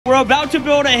We're about to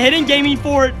build a hidden gaming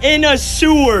fort in a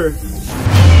sewer.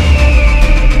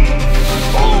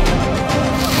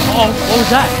 Oh, what was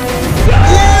that?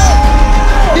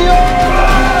 Yo,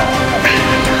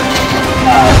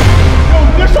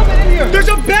 there's something in here. There's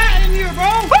a bat in here, bro.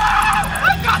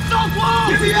 I got so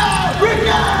close. Get me out. Bring me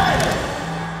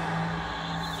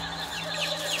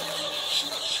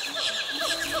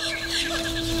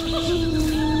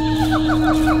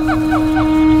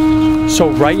So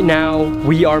right now,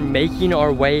 we are making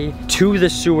our way to the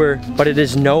sewer, but it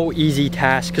is no easy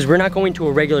task because we're not going to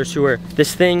a regular sewer.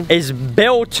 This thing is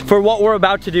built for what we're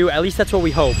about to do. At least that's what we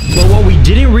hope. But what we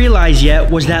didn't realize yet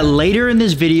was that later in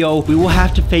this video, we will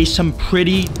have to face some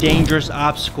pretty dangerous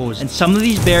obstacles. And some of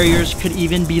these barriers could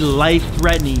even be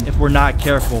life-threatening if we're not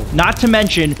careful. Not to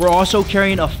mention, we're also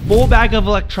carrying a full bag of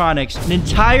electronics, an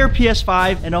entire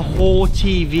PS5, and a whole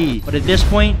TV. But at this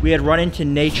point, we had run into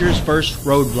nature's first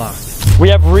roadblock. We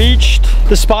have reached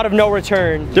the spot of no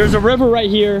return. There's a river right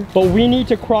here, but we need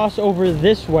to cross over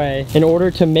this way in order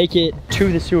to make it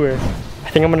to the sewer. I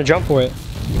think I'm gonna jump for it.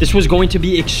 This was going to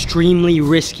be extremely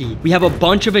risky. We have a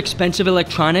bunch of expensive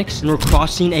electronics and we're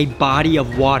crossing a body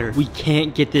of water. We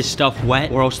can't get this stuff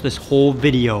wet or else this whole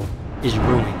video is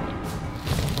ruined.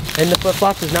 And the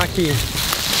flip-flops is not key.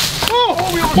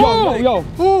 Yo.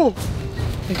 Oh.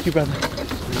 Thank you, brother.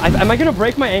 Am I gonna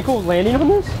break my ankle landing on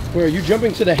this? Where, are you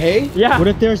jumping to the hay? Yeah. What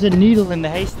if there's a needle in the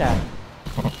haystack?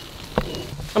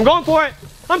 I'm going for it.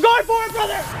 I'm going for it,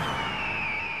 brother.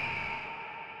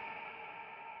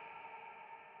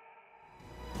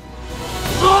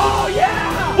 Oh,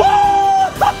 yeah. Woo!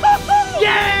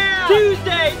 Yeah.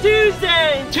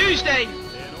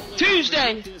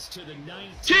 Tuesday.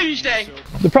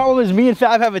 The problem is me and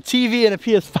Fab have a TV and a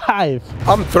PS5.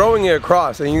 I'm throwing it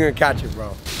across and you're gonna catch it,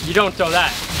 bro. You don't throw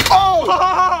that.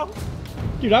 Oh!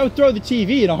 Dude, I would throw the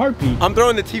TV in a heartbeat. I'm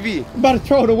throwing the TV. I'm about to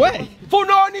throw it away. For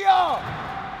Narnia!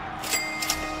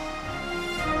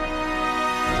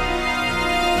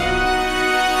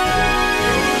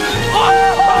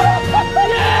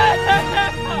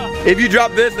 If you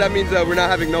drop this, that means we're not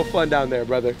having no fun down there,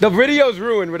 brother. The video's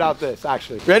ruined without this,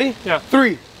 actually. Ready? Yeah.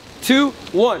 3, 2,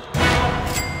 1.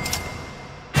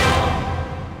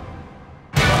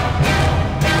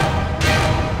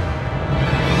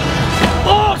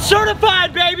 Oh,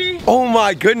 certified, baby. Oh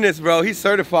my goodness, bro. He's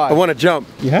certified. I want to jump.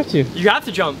 You have to. You have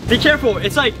to jump. Be careful.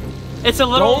 It's like, it's a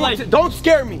little Don't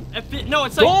scare me. No,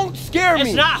 it's like. Don't scare me.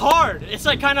 It's not hard. It's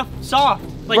like kind of soft,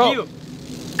 like Bro. you.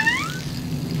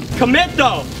 Commit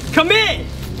though. Commit.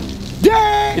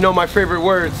 Dang! You know my favorite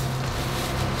words.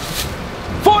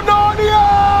 For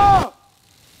Narnia!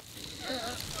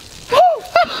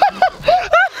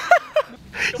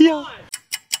 Yeah.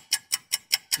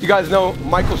 You guys know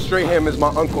Michael Strahan is my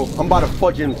uncle. I'm about to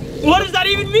fudge him. What does that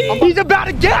even mean? He's about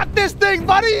to get at this thing,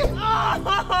 buddy! I'm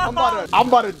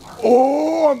about to.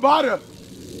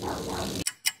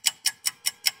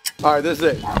 All right, this is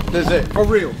it. This is it. For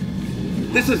real.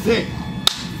 This is it.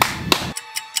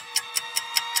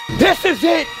 This is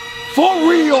it. For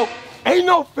real. Ain't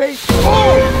no fake.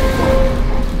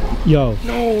 Oh! Yo.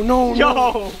 No.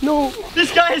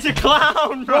 This guy is a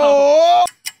clown, bro. Oh!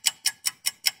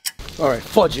 All right,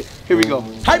 fudge it. Here we go.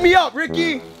 Hype me up,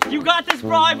 Ricky. You got this,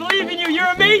 bro. I believe in you. You're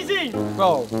amazing.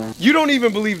 Bro, you don't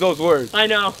even believe those words. I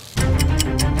know.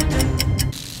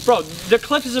 Bro, the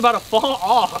cliff is about to fall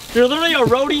off. You're literally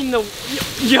eroding the...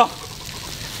 Yo.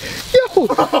 Yo,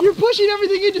 you're pushing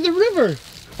everything into the river.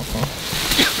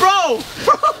 Bro.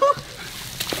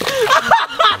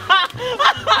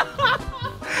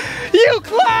 You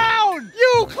clown!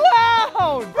 You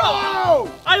clown! Bro!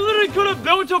 I literally could have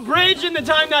built a bridge in the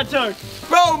time that took.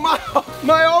 Bro, my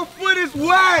whole foot is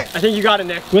wet! I think you got it,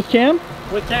 Nick. With Cam?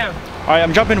 With Cam. All right,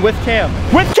 I'm jumping with Cam.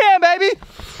 With Cam, baby! In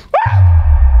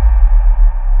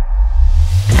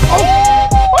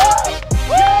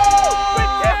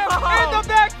the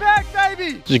backpack,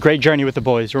 baby! This is a great journey with the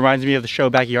boys. Reminds me of the show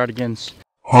Backyardigans.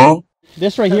 Huh?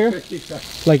 This right here,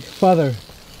 like father,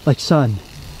 like son.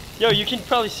 Yo, you can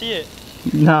probably see it.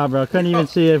 Nah, bro, couldn't even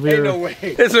see it if we Ain't were... no way.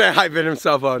 This man hyping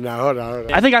himself up now. Hold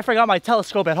on. I think I forgot my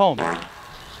telescope at home.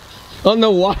 On the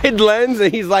wide lens,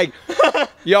 and he's like,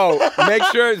 yo, make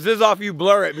sure Zizoff you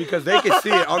blur it because they can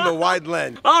see it on the wide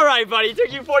lens. All right, buddy. It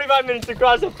took you 45 minutes to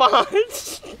cross the pond.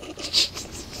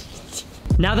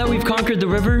 Now that we've conquered the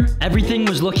river, everything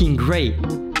was looking great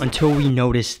until we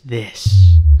noticed this.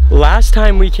 Last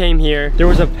time we came here, there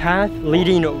was a path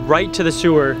leading right to the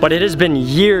sewer, but it has been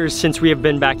years since we have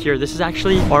been back here. This is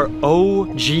actually our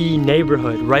OG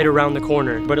neighborhood right around the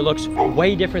corner, but it looks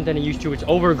way different than it used to. It's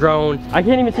overgrown. I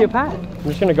can't even see a path. I'm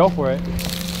just gonna go for it.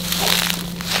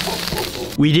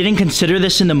 We didn't consider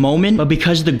this in the moment, but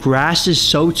because the grass is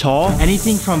so tall,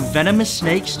 anything from venomous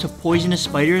snakes to poisonous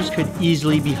spiders could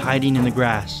easily be hiding in the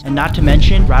grass. And not to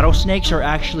mention, rattlesnakes are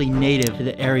actually native to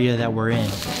the area that we're in.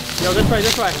 Yo, this way,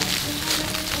 this way.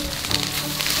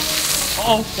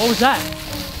 Uh-oh, what was that?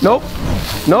 Nope.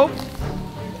 Nope.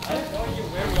 I have no idea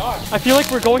where we are. I feel like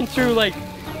we're going through, like,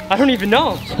 I don't even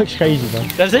know. This looks crazy, bro.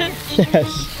 Does it?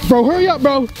 Yes. Bro, hurry up,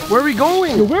 bro. Where are we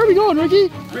going? Yo, where are we going, Ricky?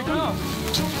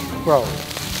 Bro,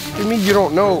 what do you mean you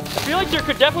don't know? I feel like there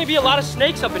could definitely be a lot of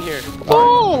snakes up in here.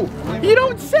 Oh, you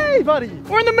don't say, buddy.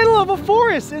 We're in the middle of a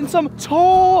forest in some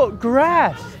tall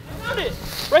grass. Found it,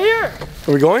 right here.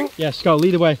 Are we going? Yes, go,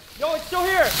 lead the way. Yo, it's still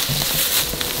here.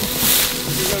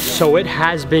 So it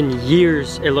has been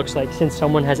years, it looks like, since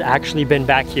someone has actually been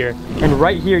back here. And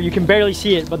right here, you can barely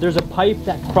see it, but there's a pipe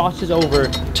that crosses over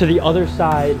to the other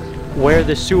side where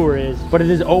the sewer is, but it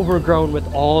is overgrown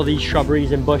with all these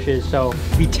shrubberies and bushes. So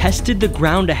we tested the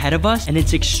ground ahead of us and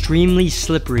it's extremely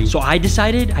slippery. So I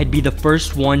decided I'd be the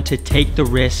first one to take the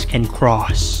risk and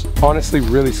cross. Honestly,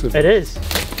 really slippery. It is.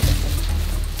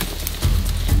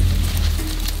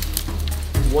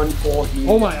 One fall here.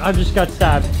 Oh my, I just got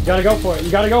stabbed. You gotta go for it,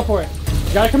 you gotta go for it.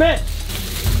 You gotta commit.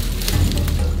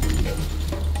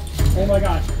 Oh my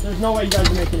gosh, there's no way you guys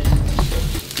are making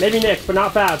it. Maybe Nick, but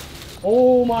not Fab.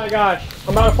 Oh my gosh,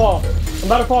 I'm about to fall. I'm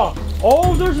about to fall.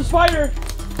 Oh, there's a spider.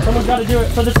 Someone's got to do it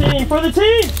for the team, for the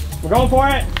team. We're going for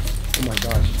it. Oh my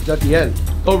gosh, it's at the end.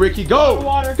 Oh, Ricky, go. Out of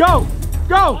water. Go,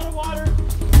 go. Out of water.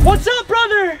 What's up,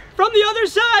 brother? From the other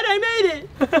side, I made it.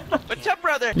 What's up,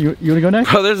 brother? You want to go next?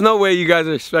 Bro, there's no way you guys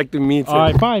are expecting me to. All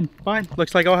right, fine, fine.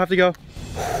 Looks like I'll have to go.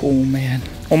 Oh, man.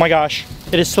 Oh my gosh,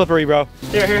 it is slippery, bro.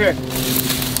 Here, here, here.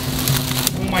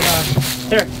 Oh my gosh.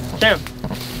 Here, Sam.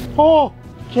 Oh,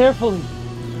 carefully.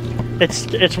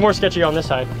 It's more sketchy on this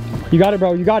side. You got it,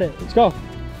 bro, you got it. Let's go.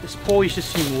 This pole used to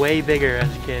seem way bigger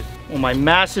as a kid. Oh, my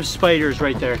massive spiders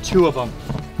right there, 2 of them.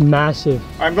 Massive.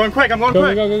 All right, I'm going quick, I'm going Go,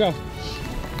 quick. go, go, go, go.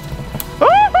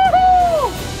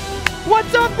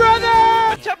 What's up, brother?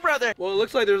 What's up, brother? Well, it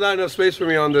looks like there's not enough space for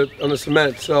me on the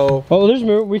cement, so. Oh, there's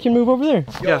move. We can move over there.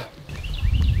 Yeah.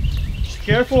 Just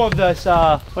careful of this,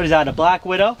 what is that, a black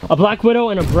widow? A black widow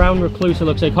and a brown recluse, it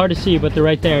looks like. Hard to see, but they're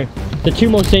right there. The 2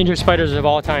 most dangerous spiders of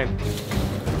all time.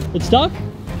 It's stuck?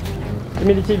 Give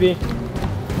me the TV.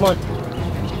 Come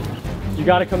on. You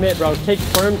gotta commit, bro. Take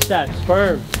firm steps.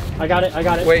 Firm. I got it, I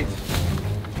got it. Wait.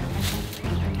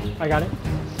 I got it.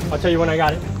 I'll tell you when I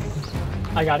got it.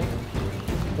 I got it.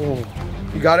 Oh.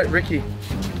 You got it, Ricky?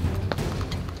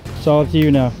 It's all up to you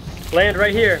now. Land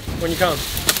right here when you come.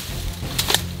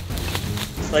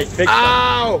 Like big stuff.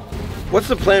 Ow! What's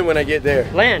the plan when I get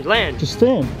there? Land, land. Just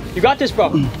stand. You got this,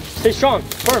 bro. Stay strong.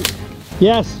 Firm.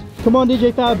 Yes. Come on,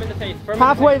 DJ Fab. Firm in the faith. Firm in the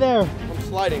Halfway faith. there. I'm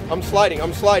sliding, I'm sliding,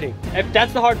 I'm sliding. If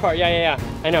that's the hard part. Yeah, yeah,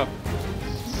 yeah. I know.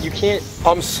 You can't.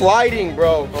 I'm sliding,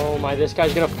 bro. Oh my, this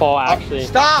guy's gonna fall actually.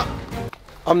 Stop!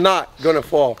 I'm not gonna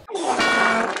fall.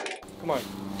 Come on.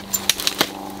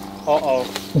 Uh-oh.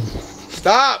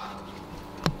 Stop!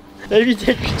 Maybe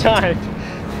take your time.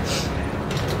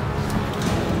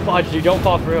 Fudge, dude, don't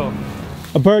fall for real.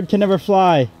 A bird can never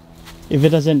fly if it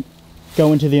doesn't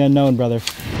go into the unknown, brother.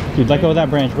 Dude, let go of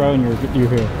that branch, bro, and you're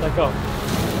here. Let go.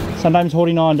 Sometimes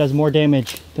holding on does more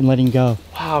damage than letting go.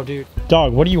 Wow, dude.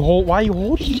 Dog, what do you hold? Why are you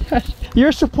holding that?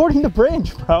 You're supporting the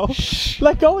branch, bro.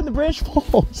 Let go and the branch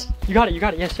falls. You got it,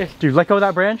 yes, yes. Dude, let go of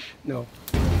that branch. No.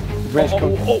 The branch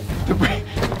comes. The branch.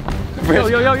 Yo,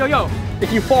 yo, yo, yo, yo.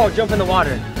 If you fall, jump in the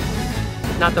water.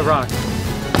 Not the rock.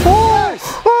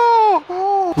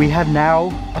 We have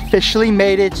now officially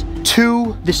made it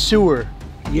to the sewer.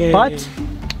 Yeah. But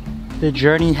the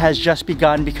journey has just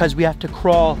begun because we have to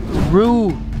crawl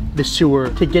through the sewer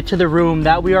to get to the room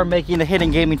that we are making the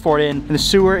hidden gaming fort in. And the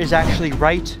sewer is actually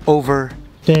right over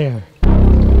there.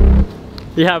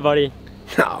 Yeah, buddy.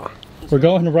 No. We're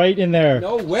going right in there.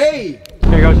 No way.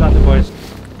 Here goes nothing, boys.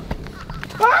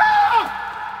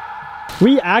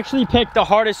 We actually picked the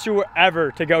hardest sewer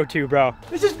ever to go to, bro.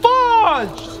 This is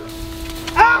fudge!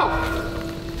 Ow!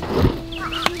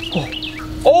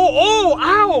 Oh,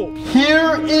 ow!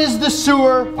 Here is the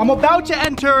sewer. I'm about to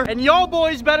enter, and y'all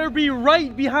boys better be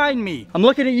right behind me. I'm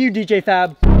looking at you, DJ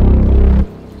Fab.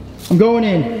 I'm going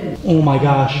in. Oh my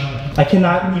gosh. I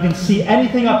cannot even see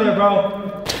anything up there,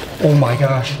 bro. Oh my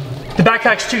gosh. The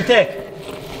backpack's too thick.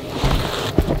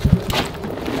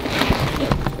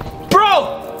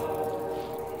 Bro!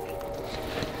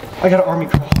 I got an army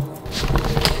crawl.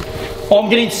 Oh, I'm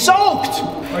getting soaked!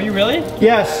 Are you really?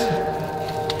 Yes.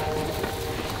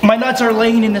 My nuts are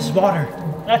laying in this water.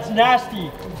 That's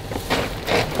nasty.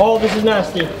 Oh, this is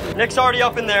nasty. Nick's already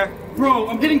up in there. Bro,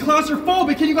 I'm getting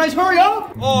claustrophobic. Can you guys hurry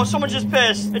up? Oh, someone just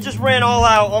pissed. It just ran all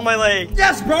out on my leg.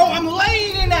 Yes, bro, I'm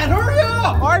laying in that. Hurry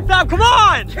up. All right, Fab, come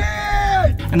on.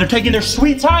 And they're taking their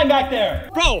sweet time back there.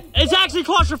 Bro, it's actually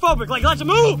claustrophobic. Like, let's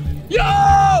move.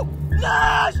 Yo,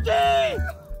 nasty.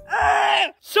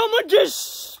 Someone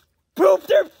just pooped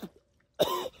their...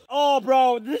 Oh,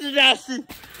 bro, this is nasty.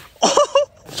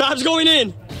 Fab's going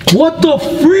in. What the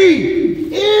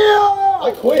freak? Ew!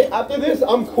 I quit. After this,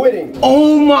 I'm quitting.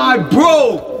 Oh my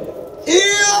bro! Ew!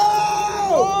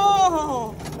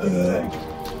 Oh.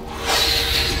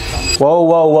 Whoa,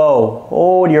 whoa, whoa.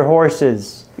 Hold your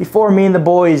horses. Before me and the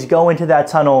boys go into that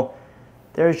tunnel,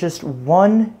 there's just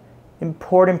one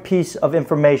important piece of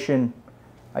information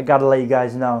I gotta let you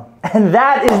guys know. And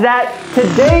that is that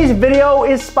today's video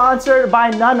is sponsored by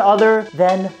none other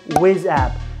than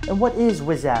WizApp. And what is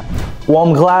WizApp? Well,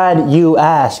 I'm glad you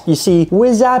asked. You see,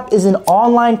 WizApp is an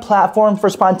online platform for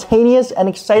spontaneous and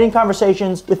exciting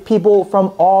conversations with people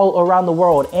from all around the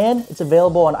world, and it's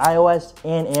available on iOS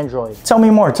and Android. Tell me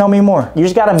more, tell me more. You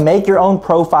just gotta make your own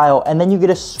profile, and then you get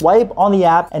to swipe on the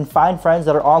app and find friends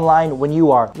that are online when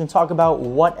you are. You can talk about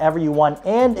whatever you want,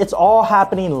 and it's all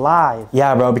happening live.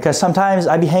 Yeah, bro, because sometimes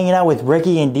I be hanging out with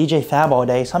Ricky and DJ Fab all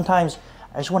day. Sometimes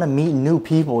I just want to meet new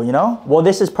people, you know? Well,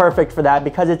 this is perfect for that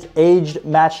because it's aged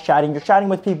match chatting. You're chatting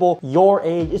with people your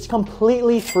age. It's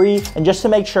completely free. And just to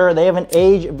make sure, they have an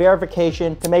age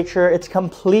verification to make sure it's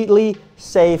completely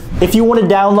safe. If you want to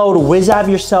download WizApp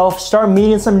yourself, start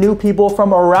meeting some new people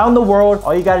from around the world,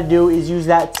 all you got to do is use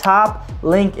that top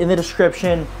link in the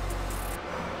description.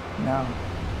 Now,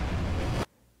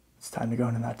 it's time to go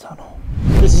into that tunnel.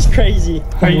 This is crazy.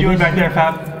 How are you doing back there,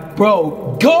 Fab?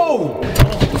 Bro, go!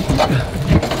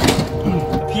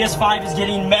 The PS5 is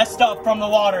getting messed up from the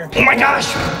water. Oh my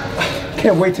gosh!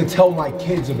 Can't wait to tell my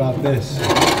kids about this.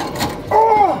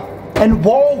 Oh! And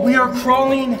while we are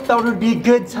crawling, I thought it would be a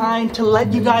good time to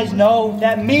let you guys know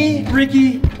that me,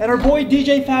 Ricky, and our boy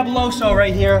DJ Fabuloso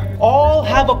right here all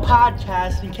have a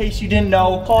podcast, in case you didn't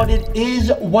know, called It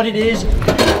Is What It Is.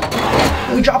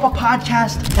 We drop a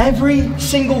podcast every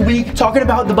single week talking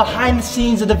about the behind the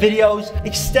scenes of the videos,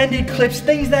 extended clips,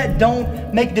 things that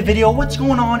don't make the video, what's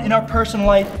going on in our personal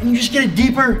life, and you just get a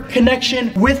deeper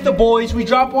connection with the boys. We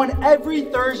drop one every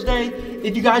Thursday.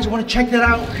 If you guys want to check that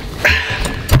out,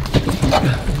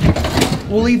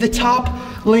 we'll leave the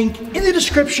top link in the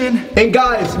description. And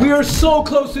guys, we are so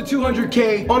close to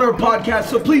 200K on our podcast,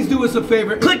 so please do us a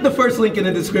favor. Click the first link in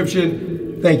the description.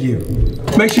 Thank you.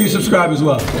 Make sure you subscribe as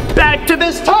well. Back to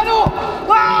this tunnel!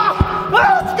 Ah!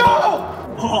 Let's go!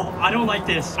 Oh, I don't like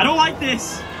this. I don't like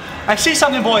this. I see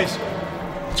something, boys.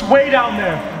 It's way down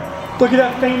there. Look at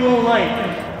that faint little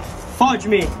light. Fudge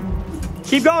me.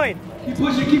 Keep going. Keep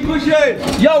pushing, keep pushing.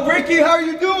 Yo, Ricky, how are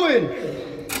you doing?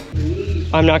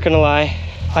 I'm not gonna lie.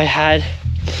 I had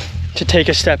to take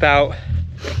a step out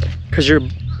because your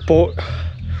boat.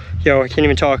 Yo, I can't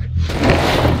even talk.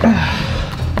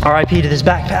 RIP to this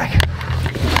backpack.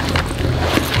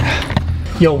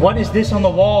 Yo, what is this on the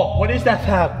wall? What is that,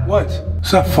 Fab? What?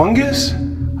 Is that fungus?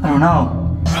 I don't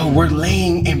know. Bro, we're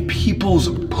laying in people's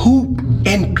poop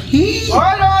and pee. All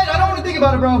right, I don't want to think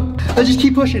about it, bro. Let's just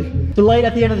keep pushing. The light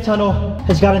at the end of the tunnel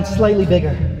has gotten slightly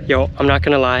bigger. Yo, I'm not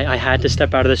gonna lie. I had to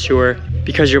step out of the sewer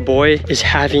because your boy is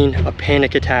having a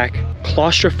panic attack.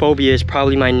 Claustrophobia is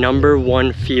probably my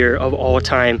 #1 fear of all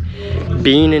time.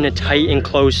 Being in a tight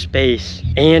enclosed space.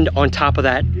 And on top of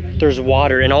that, there's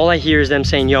water. And all I hear is them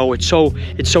saying, yo, it's so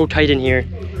tight in here.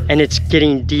 And it's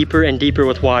getting deeper and deeper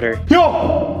with water.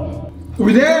 Yo!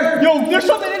 Over there? Yo, there's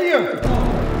something in here.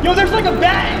 Yo, there's like a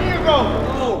bat in here, bro.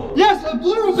 Oh. Yes, a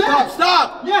literal bat.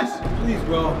 Stop. Yes. Please,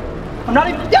 bro. I'm not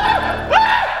even. Yeah!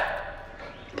 Ah!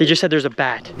 They just said there's a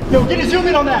bat. Yo, get a zoom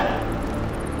in on that.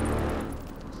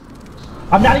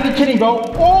 I'm not even kidding, bro.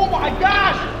 Oh my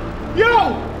gosh!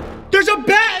 Yo! There's a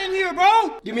bat in here,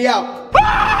 bro! Get me out.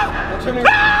 Ah! Don't turn me. Yo,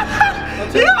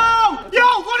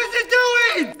 what is it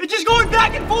doing? It's just going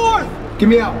back and forth. Get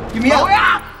me out. Get me out. Oh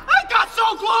yeah! I got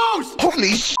so close!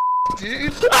 Holy shit,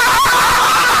 dude.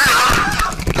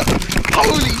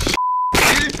 Holy shit,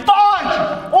 dude. Fudge!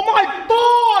 Oh my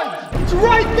fudge! It's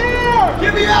right there!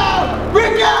 Get me out!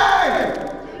 Ricky!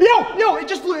 Yo, it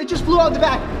just flew out the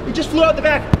back. It just flew out the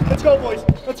back. Let's go, boys.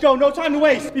 Let's go. No time to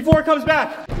waste before it comes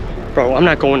back. Bro, I'm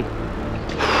not going.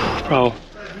 Bro,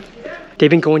 they've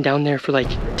been going down there for like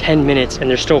 10 minutes and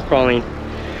they're still crawling.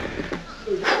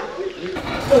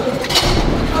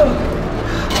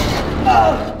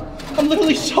 I'm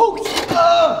literally soaked.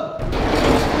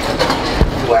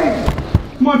 Wait.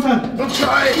 Come on, son. I'm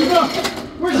trying.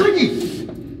 Where's Ricky?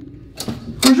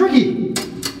 Where's Ricky?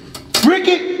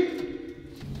 Ricky!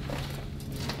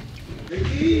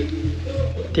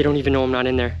 They don't even know I'm not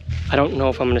in there. I don't know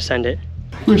if I'm gonna send it.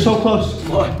 We're so close.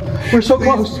 We're so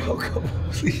close.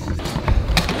 Please.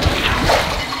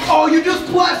 Oh, you just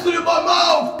blasted in my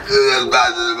mouth! You just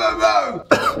blasted in my mouth!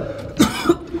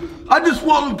 I just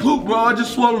swallowed poop, bro. I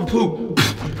just swallowed poop.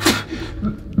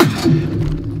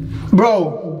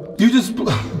 Bro, you just...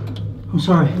 I'm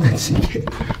sorry.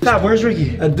 Dad, where's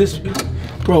Ricky? At this...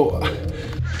 Bro.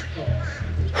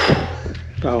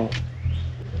 Bro.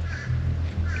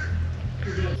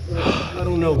 I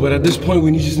don't know, but at this point,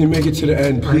 we just need to make it to the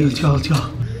end, please. Let's go.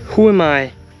 Who am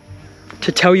I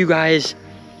to tell you guys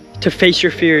to face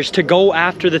your fears, to go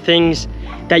after the things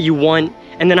that you want,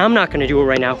 and then I'm not gonna do it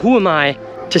right now? Who am I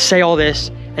to say all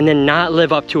this and then not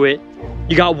live up to it?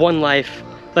 You got one life.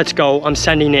 Let's go. I'm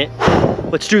sending it.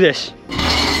 Let's do this.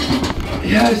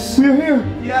 Yes, we're here.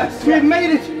 Yes, We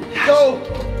made it. Yes. Go.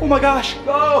 Oh my gosh.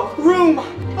 Go. Room.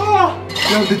 Oh.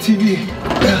 Grab the TV.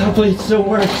 Hopefully it still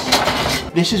works.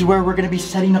 This is where we're gonna be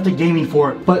setting up the gaming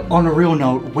fort. But on a real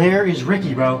note, where is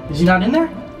Ricky, bro? Is he not in there?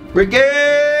 Ricky!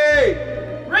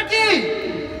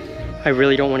 Ricky! I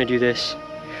really don't want to do this,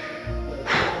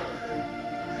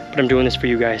 but I'm doing this for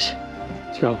you guys.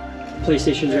 Let's go.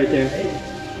 PlayStation's right there.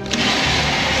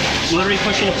 Literally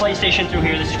pushing a PlayStation through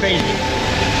here. This is crazy.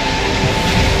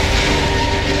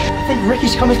 I think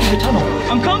Ricky's coming through the tunnel.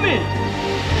 I'm coming.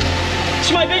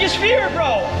 It's my biggest fear,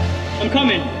 bro. I'm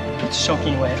coming. It's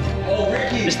soaking wet. Oh,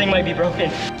 Ricky! This thing might be broken.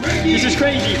 Ricky! This is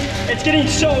crazy. It's getting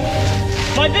soaked.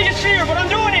 My biggest fear, but I'm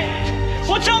doing it.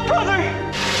 What's up, brother?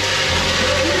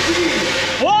 Ricky!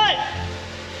 What? I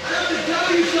have to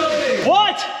tell you something!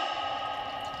 What?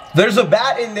 There's a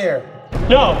bat in there.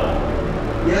 No.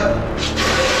 Yeah.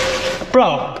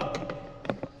 Bro.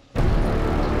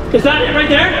 Is that it right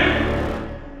there?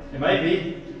 It might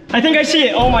be. I think I see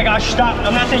it. Oh my gosh, stop.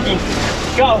 I'm not thinking.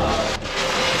 Go.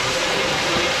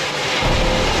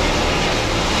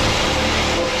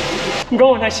 I'm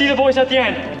going. I see the boys at the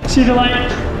end. See the light.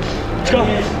 Let's go.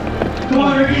 Come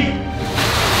on, Ricky.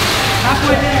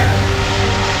 Halfway there.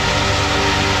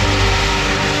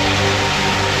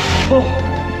 Oh.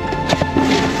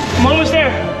 I'm almost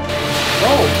there.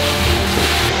 Oh,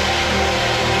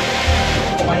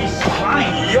 he's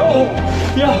flying. Yo!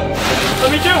 Yeah.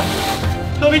 Let me do.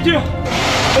 Let me do.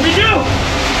 Let me do.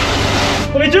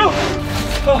 Let me do.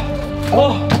 Oh.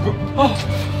 Oh. Oh.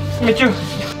 Let me do.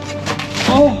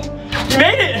 Oh. You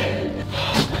made it.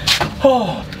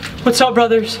 Oh. What's up,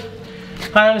 brothers?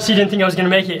 I honestly didn't think I was gonna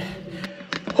make it.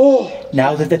 Oh.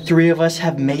 Now that the three of us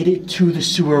have made it to the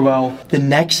sewer well, the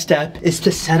next step is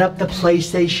to set up the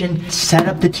PlayStation, set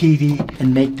up the TV,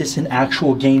 and make this an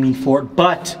actual gaming fort.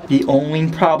 But the only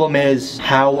problem is,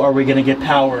 how are we gonna get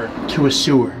power to a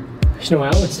sewer? There's no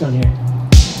outlets down here.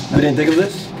 We didn't think of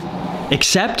this?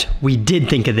 Except we did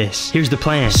think of this. Here's the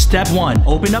plan. Step 1,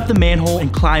 open up the manhole and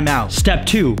climb out. Step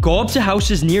 2, go up to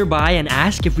houses nearby and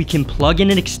ask if we can plug in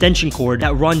an extension cord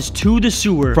that runs to the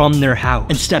sewer from their house.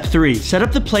 And step 3, set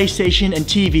up the PlayStation and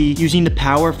TV using the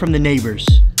power from the neighbors.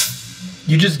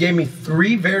 You just gave me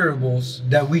 3 variables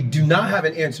that we do not have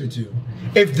an answer to.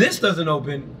 If this doesn't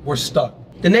open, we're stuck.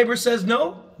 The neighbor says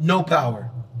no, no power.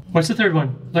 What's the third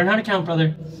one? Learn how to count,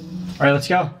 brother. All right, let's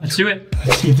go. Let's do it.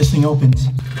 Let's see if this thing opens.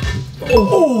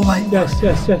 Oh, light work.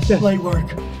 Yes. Light work.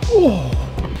 Oh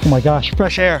my gosh,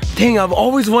 fresh air. Dang, I've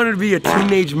always wanted to be a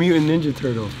Teenage Mutant Ninja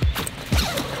Turtle.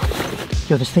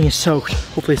 Yo, this thing is soaked.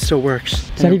 Hopefully it still works.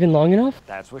 Is that even long enough?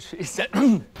 That's what she said.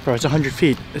 Bro, it's 100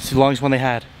 feet. It's the longest one they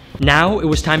had. Now it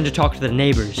was time to talk to the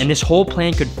neighbors, and this whole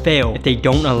plan could fail if they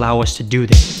don't allow us to do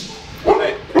this.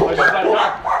 Hey, I was just about to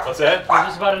knock. What's that? I was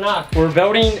just about to knock. We're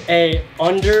building a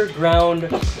underground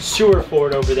sewer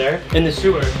fort over there in the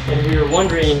sewer, and we were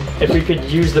wondering if we could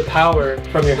use the power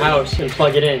from your house and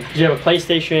plug it in. You have a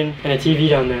PlayStation and a TV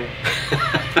down there.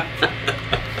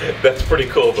 That's pretty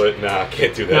cool, but nah,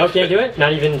 can't do that. No, can't do it?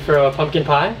 Not even for a pumpkin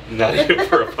pie? Not even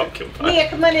for a pumpkin pie. Mia,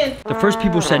 come on in. The first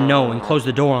people said no and closed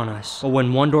the door on us, but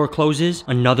when one door closes,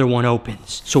 another one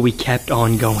opens. So we kept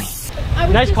on going.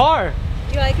 Nice car.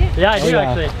 You like it? Yeah, I do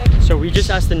actually. So we just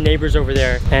asked the neighbors over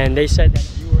there, and they said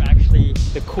that you were actually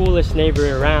the coolest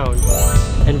neighbor around.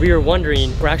 And we were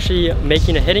wondering, we're actually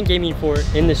making a hidden gaming fort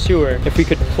in the sewer, if we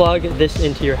could plug this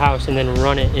into your house and then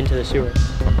run it into the sewer.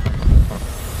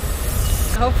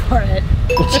 Go for it.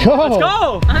 Let's go. Let's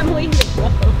go. I'm leaving.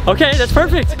 Okay, that's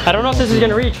perfect. I don't know if this is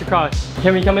gonna reach across.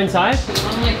 Can we come inside?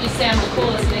 Only if you say I'm the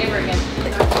coolest neighbor again.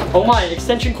 Oh my,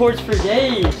 extension cords for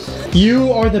days.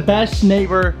 You are the best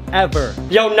neighbor ever.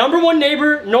 Yo, #1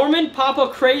 neighbor, Norman, Papa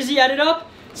Crazy added up,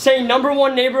 saying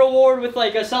 #1 neighbor award with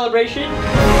like a celebration.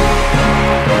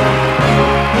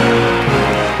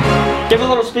 Give a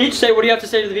little speech. Say, what do you have to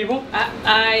say to the people?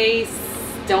 I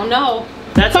don't know.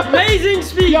 That's amazing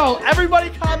speech. Yo, everybody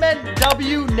comment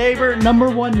W neighbor,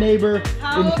 #1 neighbor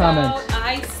How in the comments. about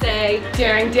I say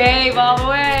Daring Dave all the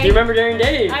way? Do you remember Daring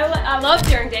Dave? I love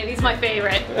Daring Dave. He's my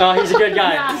favorite. Oh, he's a good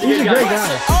guy. Yeah. He's a good Great guy.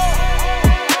 guy.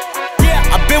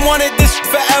 Yeah, I've been wanting this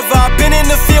forever. I've been in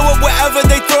the field with whatever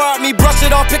they throw at me. Brush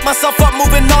it off, pick myself up,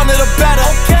 moving on to the better.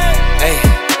 Okay.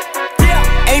 Hey.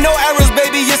 Ain't no errors,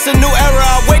 baby, it's a new era.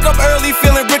 I wake up early,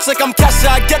 feeling rich like I'm Kesha.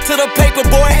 I get to the paper,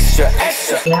 boy. Extra,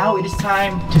 extra. Now it is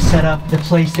time to set up the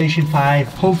PlayStation 5.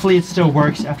 Hopefully it still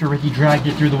works after Ricky dragged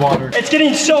it through the water. It's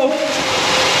getting soaked.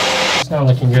 It's not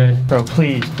looking good. Bro,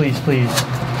 please, please, please.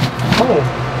 Oh.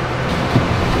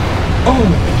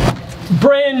 Oh.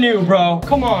 Brand new, bro.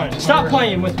 Come on. Stop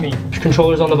playing with me.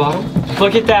 Controller's on the bottom.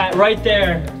 Look at that right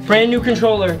there. Brand new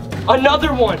controller.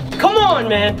 Another one. Come on,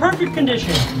 man. Perfect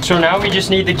condition. So now we just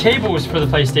need the cables for the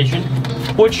PlayStation,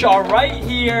 which are right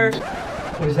here.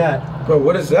 What is that? Bro,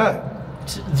 what is that?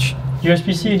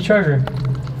 USB-C charger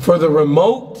For the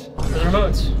remote? for the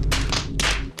remotes.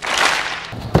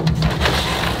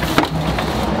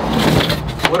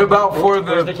 What about for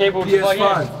Where's the cable to plug in?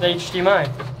 PS5? The HDMI.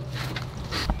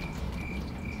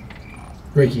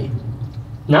 Ricky.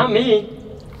 Not me.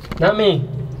 Not me.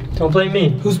 Don't blame me.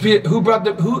 Who brought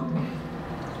the who?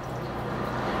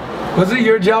 Was it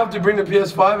your job to bring the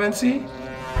PS5, NC?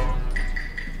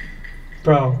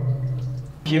 Bro.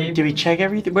 Did we check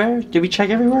everywhere? Did we check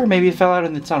everywhere? Maybe it fell out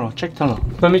in the tunnel. Check the tunnel.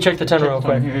 Let me check the tunnel real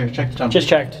quick. Here, check the tunnel. Just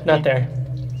checked. Not there.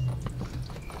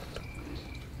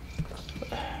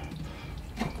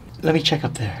 Let me check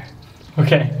up there.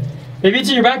 Okay. Maybe it's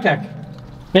in your backpack.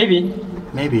 Maybe.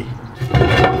 Maybe.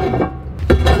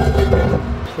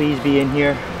 Please be in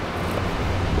here.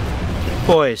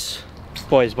 Boys.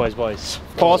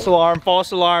 False alarm,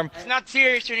 false alarm. It's not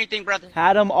serious or anything, brother.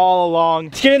 Had them all along.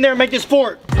 Let's get in there and make this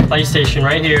fort. PlayStation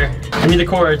right here. Give me the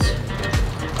cords.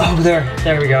 Oh, there.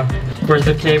 There we go. Where's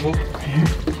the cable?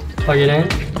 Plug it in.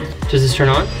 Does this turn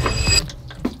on?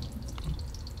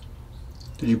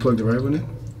 Did you plug the right one in?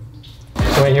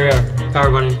 Oh, wait, here we are.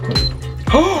 Power button.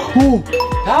 Oh!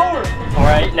 Power! All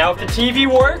right, now if the TV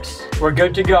works, we're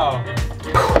good to go.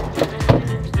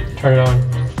 Turn it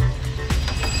on.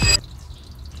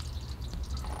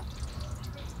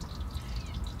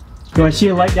 Do I see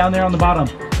a light down there on the bottom?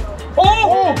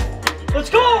 Oh! Let's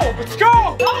go! Let's go!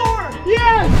 Power!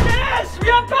 Yes! Yes! We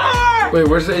got power! Wait,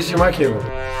 where's the HDMI cable?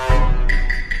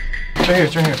 It's right here,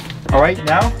 it's right here. All right,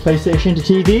 now, PlayStation to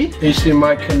TV.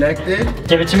 HDMI connected.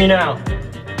 Give it to me now.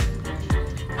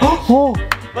 Oh,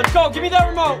 Let's go, give me that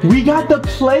remote. we got the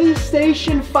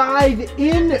PlayStation 5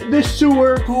 in the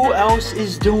sewer. Who else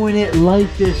is doing it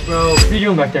like this, bro? What are you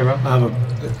doing back there, bro?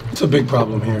 It's a big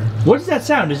problem here. What does that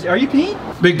sound? Are you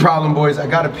peeing? Big problem, boys. I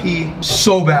gotta pee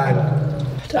so bad.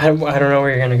 I don't know where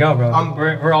you're gonna go, bro.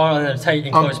 We're all in a tight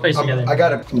enclosed space together. I'm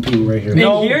peeing right here.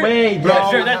 No here? way, bro. Yeah,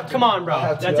 sure, come on,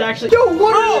 bro. That's actually. Yo,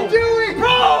 what are you doing? Bro!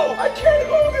 I can't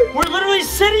hold it. We're literally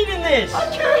sitting in this.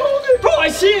 I can't hold it. Bro, I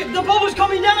see it. The bubble's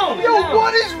coming down. Yo,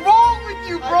 what is wrong with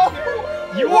you, bro?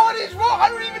 What is wrong? I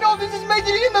don't even know if this is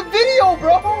making it in the video,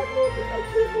 bro.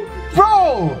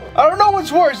 Bro, I don't know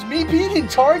what's worse, me peeing in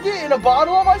Target in a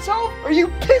bottle on myself, or you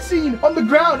pissing on the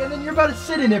ground and then you're about to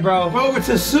sit in it, bro. Bro, it's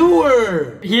a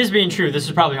sewer. He is being true. This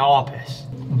is probably all piss.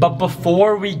 But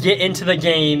before we get into the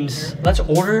games, let's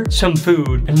order some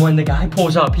food. And when the guy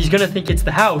pulls up, he's gonna think it's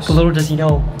the house. But little does he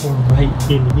know, we're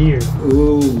right in here.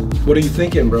 Ooh, what are you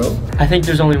thinking, bro? I think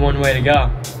there's only one way to go.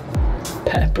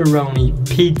 Pepperoni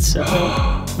pizza.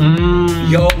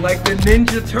 Yo, like the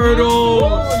Ninja Turtles.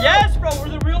 Yes, bro, we're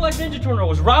the real life Ninja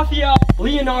Turtles. Raphael,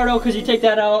 Leonardo, because you take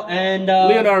that out, and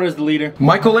Leonardo's the leader.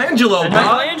 Michelangelo, and bro.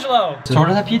 Michelangelo. Let's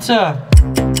order that pizza.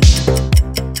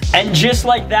 And just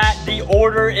like that, the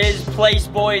order is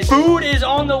placed, boys. Food is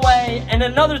on the way, and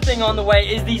another thing on the way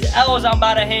is these L's I'm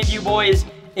about to hand you boys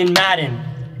in Madden.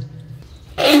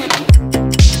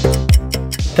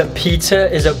 The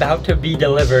pizza is about to be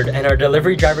delivered, and our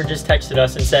delivery driver just texted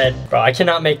us and said, bro, I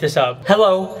cannot make this up.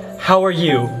 Hello, how are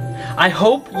you? I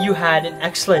hope you had an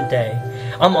excellent day.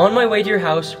 I'm on my way to your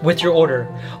house with your order.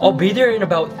 I'll be there in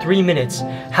about 3 minutes.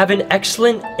 Have an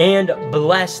excellent and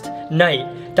blessed night. ...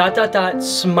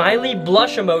 smiley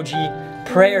blush emoji,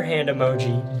 prayer hand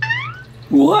emoji.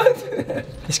 What?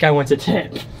 This guy wants a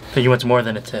tip. I think he wants more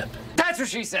than a tip. That's what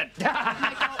she said.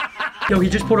 Yo, he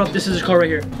just pulled up. This is his car right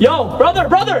here. Yo, brother!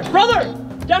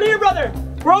 Down here, brother!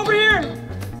 We're over here!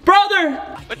 Brother!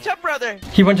 What's up, brother?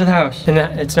 He went to the house, and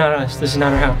it's not us. This is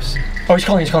not our house. Oh, he's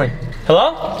calling.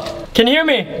 Hello? Can you hear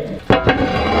me?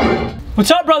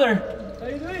 What's up, brother? How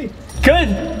you doing?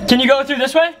 Good. Can you go through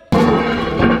this way?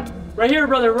 Right here,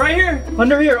 brother, right here.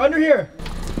 Under here, under here.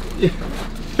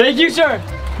 Thank you, sir.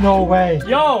 No way.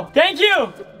 Yo, thank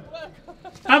you.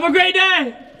 Have a great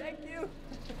day. Thank you.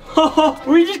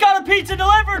 We just got a pizza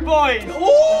delivered, boys.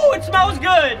 Ooh, it smells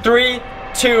good. 3,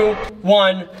 2,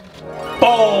 1. Boom.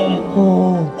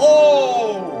 Oh.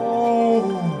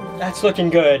 That's looking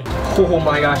good. Oh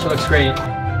my gosh, it looks great.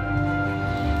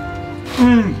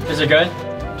 Is it good?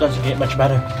 Doesn't get much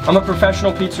better. I'm a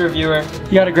professional pizza reviewer.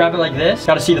 You gotta grab it like this.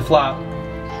 Gotta see the flop.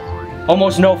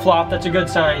 Almost no flop, that's a good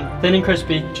sign. Thin and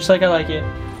crispy, just like I like it.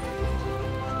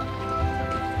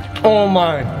 Oh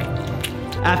my.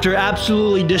 After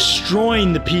absolutely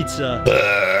destroying the pizza,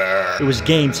 it was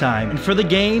game time. And for the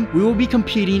game, we will be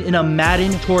competing in a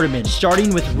Madden tournament,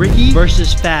 starting with Ricky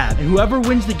versus Fab. And whoever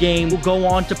wins the game will go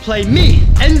on to play me,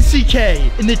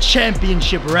 NCK, in the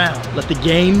championship round. Let the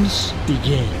games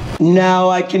begin. Now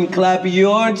I can clap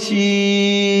your cheeks.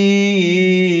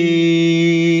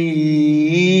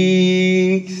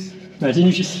 Imagine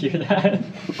you just hear that.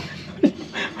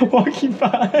 Walking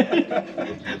by.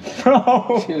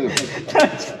 Bro.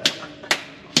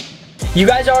 You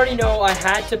guys already know I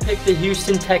had to pick the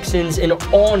Houston Texans in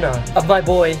honor of my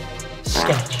boy,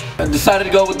 Sketch. I decided to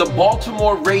go with the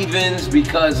Baltimore Ravens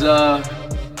because,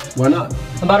 why not?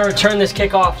 I'm about to return this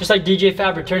kickoff just like DJ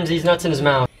Fab returns these nuts in his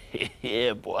mouth.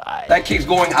 Yeah, boy. That kick's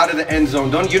going out of the end zone.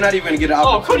 You're not even gonna get it out.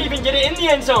 Oh, couldn't even get it in the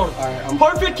end zone. All right,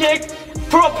 perfect kick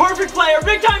for a perfect player,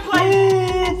 big time play.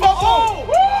 Ooh,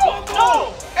 fumble! Oh,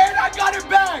 No! And I got it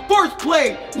back! First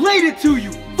play, laid it to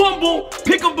you. Fumble,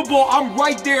 pick up the ball, I'm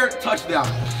right there, touchdown.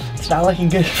 It's not looking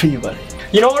good for you, buddy.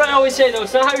 You know what I always say though,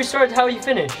 it's not how you start, it's how you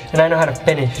finish. And I know how to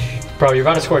finish. Bro, you're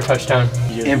about to score a touchdown.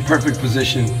 In perfect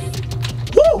position.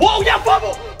 Woo! Whoa, yeah,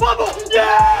 fumble! Fumble!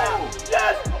 Yeah!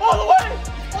 Yes! All the way!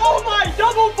 Oh my,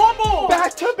 double fumble!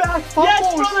 Back-to-back fumbles.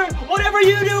 Yes, brother! Whatever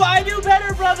you do, I do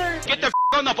better, brother! Get the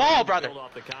on the ball, brother.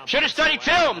 Should have studied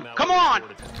film. Come on.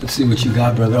 Let's see what you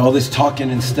got, brother. All this talking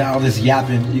and style, this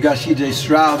yapping. You got CJ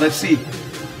Stroud, let's see.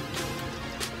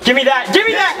 Give me that! Give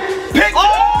me that! Pick!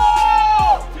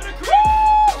 Oh!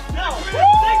 No!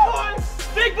 Big boy!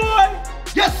 Big boy!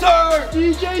 Yes, sir!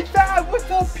 DJ Fab with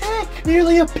a pick.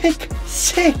 Nearly a pick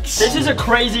 6. This is a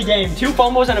crazy game. 2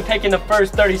 fumbles and a pick in the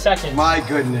first 30 seconds. My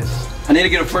goodness. I need to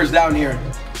get a first down here.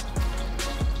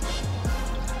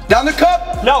 Down the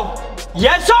cup! No!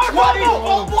 Yes, sir!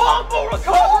 Fumble! Fumble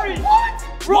recovery! What?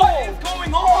 Bro, What is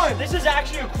going on? this is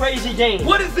actually a crazy game.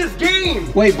 What is this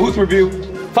game? Wait, booth review.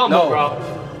 Fumble, No.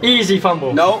 bro. Easy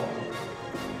fumble. No.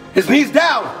 His knee's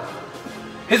down.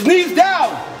 His knee's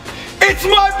down. It's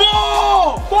my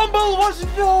ball! Fumble was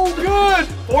no good.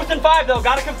 4th and 5 though,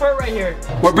 gotta convert right here.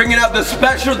 We're bringing out the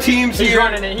special teams He's here.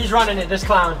 running it, he's running it, this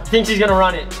clown. Thinks he's gonna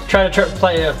run it. Try to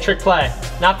play a trick play.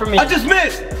 Not for me. I just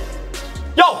missed.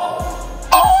 Yo!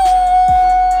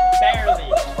 Oh! Barely.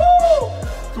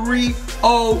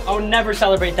 3-0. I would never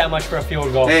celebrate that much for a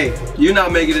field goal. Hey, you're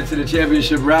not making it to the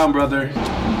championship round, brother.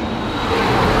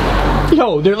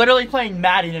 Yo, they're literally playing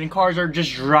Madden and cars are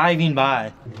just driving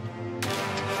by.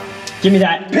 Give me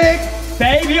that. Pick.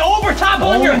 Baby, over top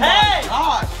on your head.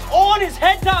 Gosh. On his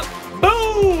head top.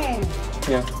 Boom.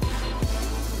 Yeah.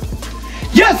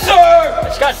 Yes, sir.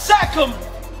 It's got Sack him.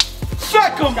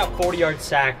 Sack him. got 40-yard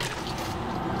sack.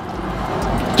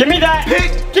 Give me that.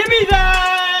 Pick. Give me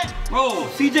that. Bro,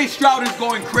 CJ Stroud is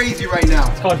going crazy right now.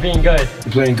 It's called being good.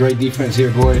 You're playing great defense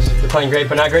here, boys. You're playing great,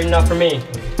 but not great enough for me.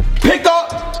 Pick up.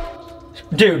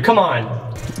 Dude, come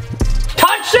on.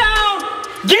 Touchdown!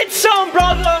 Get some,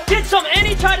 brother! Get some. And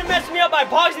he tried to mess me up by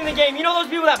pausing the game. You know those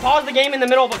people that pause the game in the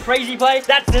middle of a crazy play?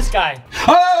 That's this guy.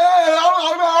 All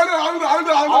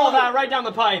of that right down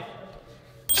the pipe.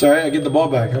 Sorry, I get the ball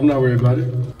back. I'm not worried about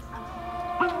it.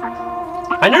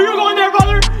 I knew you were going there,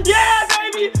 brother. Yeah,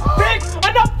 baby. Pick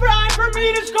enough time for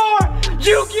me to score.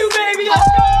 Juke you, baby. Let's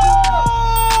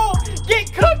go.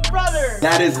 Get cooked, brother.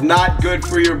 That is not good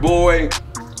for your boy.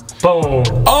 Boom.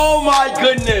 Oh my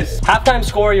goodness. Halftime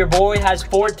score, your boy has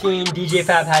 14, DJ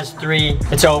Fab has 3.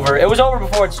 It's over. It was over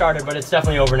before it started, but it's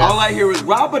definitely over now. All I hear is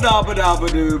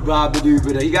rabba-dabba-dabba-doo,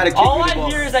 babba-doo-ba-da. You gotta kick All me the I ball.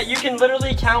 hear is that you can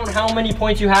literally count how many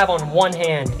points you have on one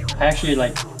hand. I actually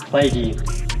like play deep.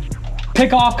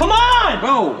 Pick off. Come on!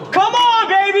 Bro. Come on,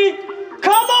 baby!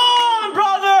 Come on,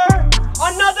 brother!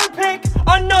 Another pick,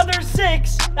 another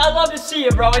 6. I'd love to see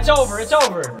it, bro. It's over. It's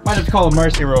over. Might have to call a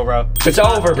mercy rule, bro. It's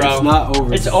over, bro. It's not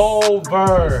over. It's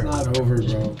over. It's not over,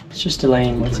 bro. It's just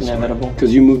delaying. It's inevitable.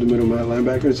 Because you moved the middle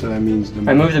linebacker, so that means the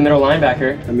I moved the middle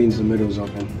linebacker. That means the middle's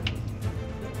open.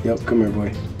 Yep, come here,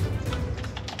 boy.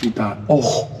 You thought.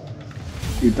 Oh.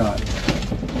 You thought.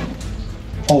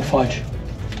 Oh, fudge.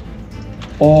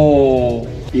 Oh.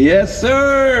 Yes,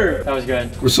 sir. That was good.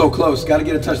 We're so close. Got to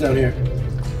get a touchdown here.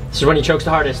 This is when he chokes the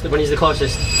hardest, when he's the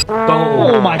closest. Boom.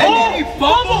 Oh my And then he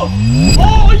fumbled!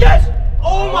 Oh yes!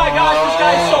 Oh my gosh, this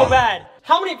guy is so bad.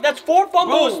 How many? That's 4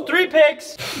 fumbles, Bro. 3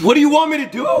 picks. What do you want me to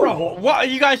do? Bro, what,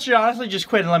 you guys should honestly just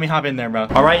quit and let me hop in there, bro.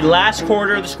 All right, last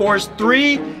quarter, the score is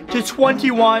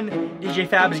 3-21. DJ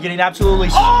Fab is getting absolutely.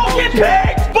 Oh, get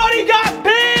picked! Buddy got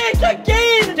picked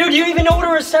again! Dude, you even know what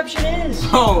a reception is.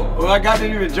 Oh, well, that guy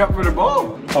didn't even jump for the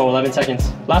ball. Oh, 11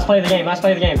 seconds. Last play of the game, last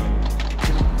play of the game.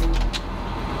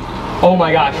 Oh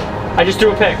my gosh. I just threw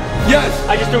a pick. Yes.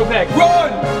 I just threw a pick.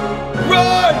 Run!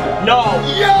 Run! No.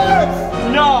 Yes!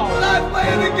 No. Last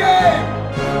play of the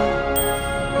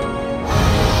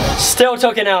game! Still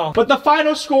took an L. But the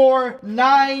final score,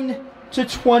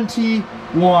 9-21.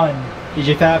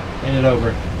 DJ Fab, end it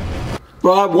over.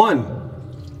 Bro, I won.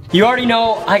 You already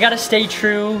know I gotta stay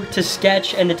true to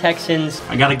Sketch and the Texans.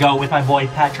 I gotta go with my boy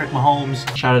Patrick Mahomes.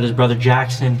 Shout out his brother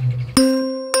Jackson.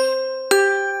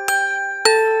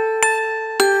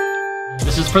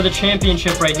 This is for the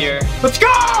championship right here. Let's go!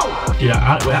 Dude,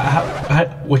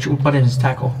 which button is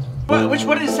tackle? Which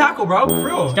button is tackle, bro? For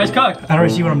real. This guy's cooked. I don't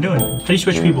really see what I'm doing. How do you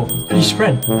switch people? How do you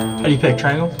sprint? How do you pick?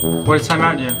 Triangle? What does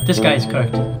timeout do? This guy's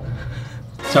cooked.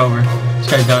 It's over. This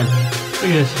guy's done. Look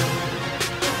at this.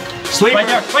 Sleep.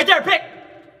 Right there, pick!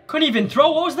 Couldn't even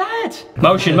throw, what was that?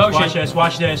 Motion.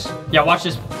 Watch this. Yeah, watch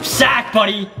this. Sack,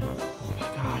 buddy.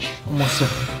 Gosh, almost a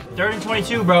 3rd and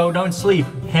 22, bro. Don't sleep.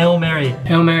 Hail Mary.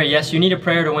 Hail Mary, yes, you need a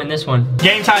prayer to win this one.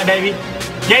 Game time, baby.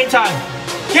 Game time.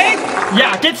 Game.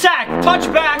 Yeah, get sacked.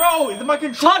 Touchback. Bro, my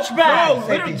control. Touchback.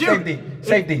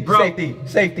 Bro,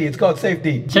 Safety. It's called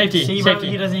safety. Safety. See, bro,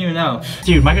 he doesn't even know.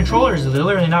 Dude, my controller is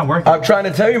literally not working. I'm trying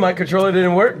to tell you, my controller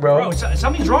didn't work, bro. Bro,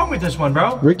 something's wrong with this one,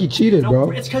 bro. Ricky cheated, No,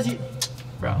 bro. it's because he...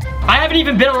 Bro. I haven't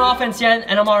even been on offense yet,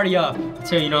 and I'm already up.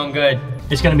 So you know I'm good.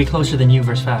 It's gonna be closer than you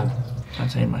versus Fab.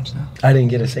 Not saying much now. I didn't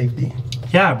get a safety.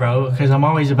 Yeah, bro, because I'm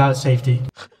always about safety.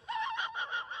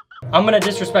 I'm gonna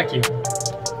disrespect you.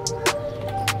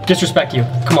 Disrespect you.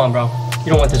 Come on, bro.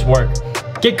 You don't want this work.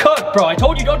 Get cooked, bro. I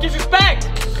told you, don't disrespect.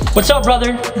 What's up,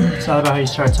 brother? It's not about how you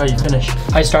start, it's how you finish.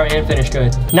 I start and finish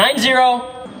good. 9-0.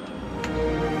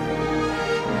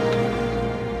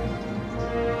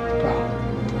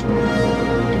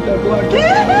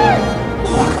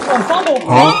 Oh, fumble!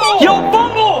 Fumble! Yo,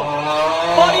 fumble!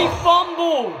 Buddy,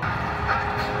 fumble!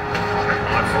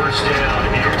 On first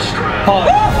down, here's Stroud. Pause.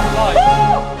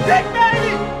 Pick,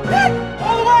 baby! Pick!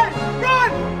 All the way!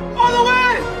 Run! All the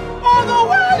way! All the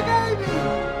way, baby!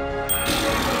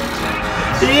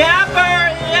 Yapper!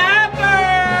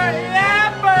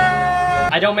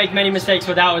 I don't make many mistakes,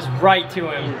 but that was right to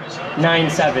him.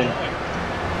 9-7.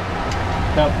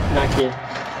 Nope, not kid.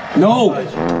 No!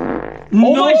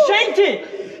 Oh, I shanked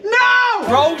it! No!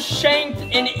 Bro shanked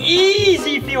an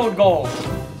easy field goal.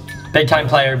 Big time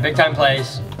player, big time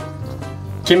plays.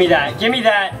 Give me that,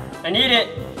 I need it.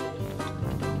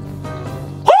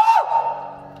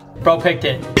 Bro picked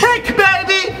it. Pick,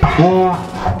 baby!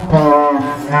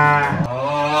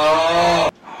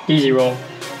 Easy roll.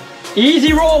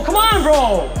 Easy roll, come on,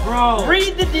 bro! Bro.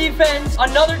 Read the defense,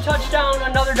 another touchdown,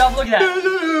 another double, look at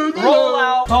that. Roll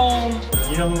out, boom.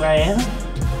 You know who I am?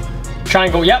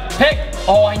 Triangle, yep, pick.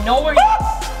 Oh, I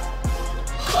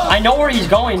know where he's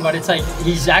going, but it's like,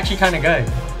 he's actually kind of good.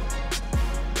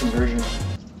 Conversion.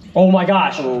 Oh my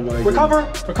gosh. Recover.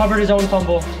 Recovered his own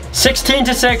fumble.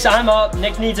 16-6, I'm up.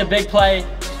 Nick needs a big play.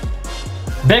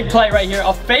 Big play right here,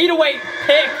 a fadeaway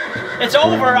pick. It's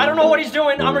over, I don't know what he's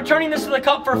doing. I'm returning this to the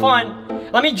cup for fun.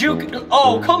 Let me juke,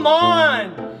 oh, come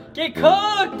on. Get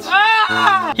cooked.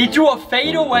 Ah! He threw a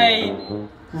fadeaway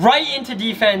right into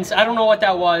defense. I don't know what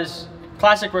that was.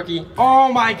 Classic rookie.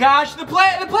 Oh my gosh, the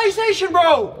PlayStation,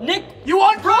 bro. Nick, You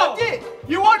unplugged it.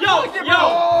 You unplugged it,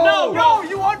 bro. No, Bro,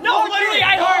 you unplugged no, literally, it.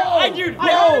 I heard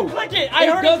him click it. I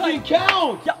heard him click.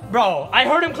 count! Yeah, bro, I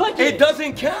heard him click it. It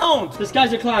doesn't count! This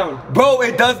guy's a clown. Bro,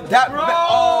 it does that. Bro.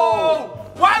 Oh!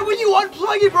 Why would you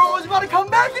unplug it, bro? I was about to come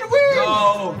back and win.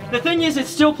 No! The thing is, it's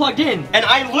still plugged in, and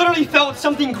I literally felt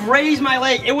something graze my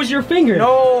leg. It was your finger.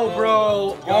 No,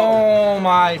 bro. Oh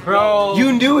my, bro.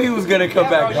 You knew he was gonna come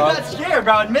back, You dog. got scared,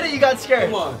 bro. Admit it, you got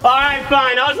scared. Come on. All right,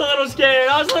 fine. I was a little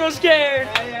scared.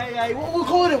 Yeah. We'll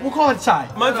call it a tie.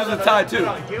 Mine was a tie too.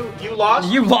 You lost?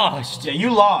 You lost. Yeah,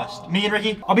 you lost. Me and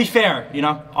Ricky, I'll be fair, you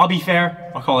know? I'll be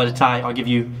fair. I'll call it a tie. I'll give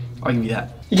you that.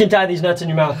 You can tie these nuts in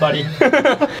your mouth, buddy.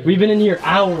 We've been in here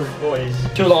hours, boys.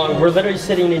 Too long. We're literally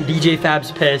sitting in DJ Fab's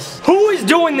piss. Who is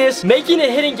doing this? Making a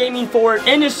hidden gaming fort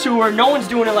in a sewer. No one's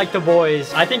doing it like the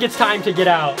boys. I think it's time to get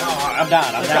out. I'm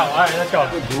down. Let's go. All right, let's go.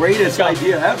 The greatest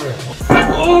idea ever.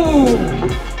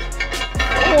 Oh!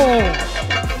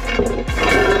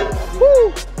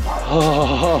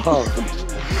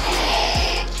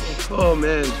 Oh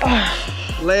man.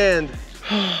 Land.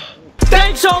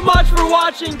 Thanks so much for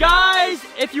watching, guys.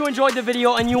 If you enjoyed the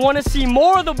video and you want to see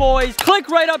more of the boys, click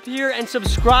right up here and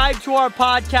subscribe to our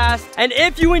podcast. And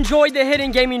if you enjoyed the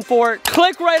Hidden Gaming Fort,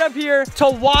 click right up here to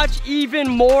watch even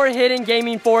more Hidden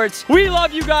Gaming Forts. We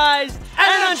love you guys,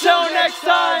 and until next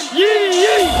time, yee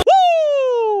yee!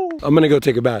 Woo! I'm gonna go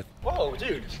take a bath. Whoa,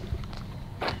 dude.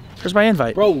 Where's my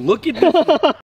invite? Bro, look at this.